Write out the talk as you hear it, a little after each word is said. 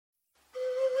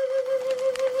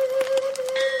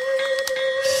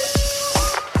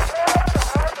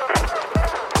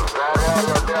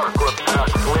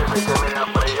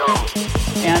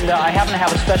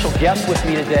have a special guest with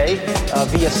me today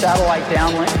via satellite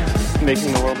downlink.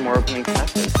 Making the world more open and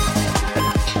connected.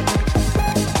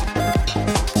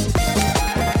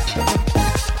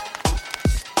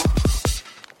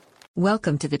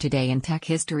 Welcome to the Today in Tech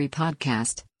History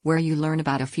podcast, where you learn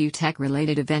about a few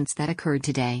tech-related events that occurred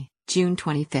today, June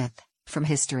 25th, from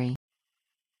history.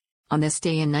 On this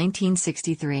day in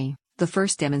 1963, the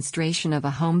first demonstration of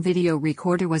a home video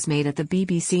recorder was made at the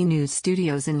BBC News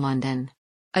studios in London.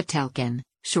 A Telcan,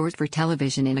 short for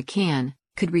television in a can,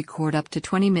 could record up to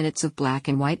 20 minutes of black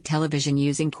and white television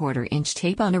using quarter-inch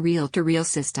tape on a reel-to-reel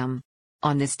system.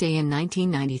 On this day in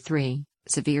 1993,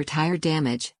 Severe Tire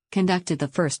Damage conducted the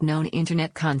first known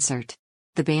internet concert.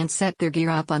 The band set their gear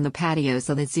up on the patios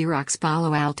of the Xerox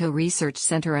Palo Alto Research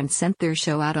Center and sent their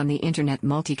show out on the Internet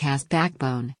Multicast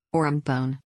Backbone, or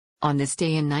UMBone. On this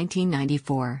day in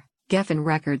 1994, Geffen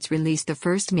Records released the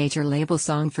first major label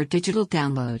song for digital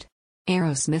download.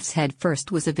 Aerosmith's Head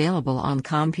First was available on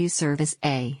CompuService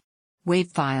A.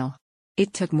 WAV file.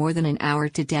 It took more than an hour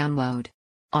to download.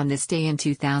 On this day in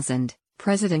 2000,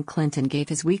 President Clinton gave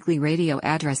his weekly radio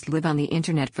address live on the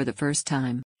internet for the first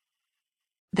time.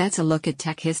 That's a look at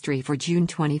tech history for June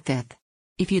 25th.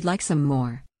 If you'd like some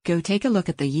more, go take a look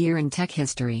at the year in tech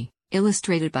history,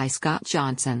 illustrated by Scott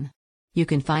Johnson. You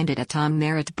can find it at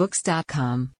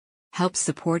tommerrittbooks.com. Help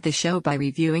support the show by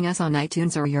reviewing us on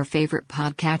iTunes or your favorite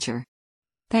podcatcher.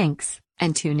 Thanks,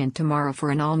 and tune in tomorrow for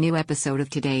an all-new episode of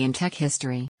Today in Tech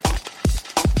History.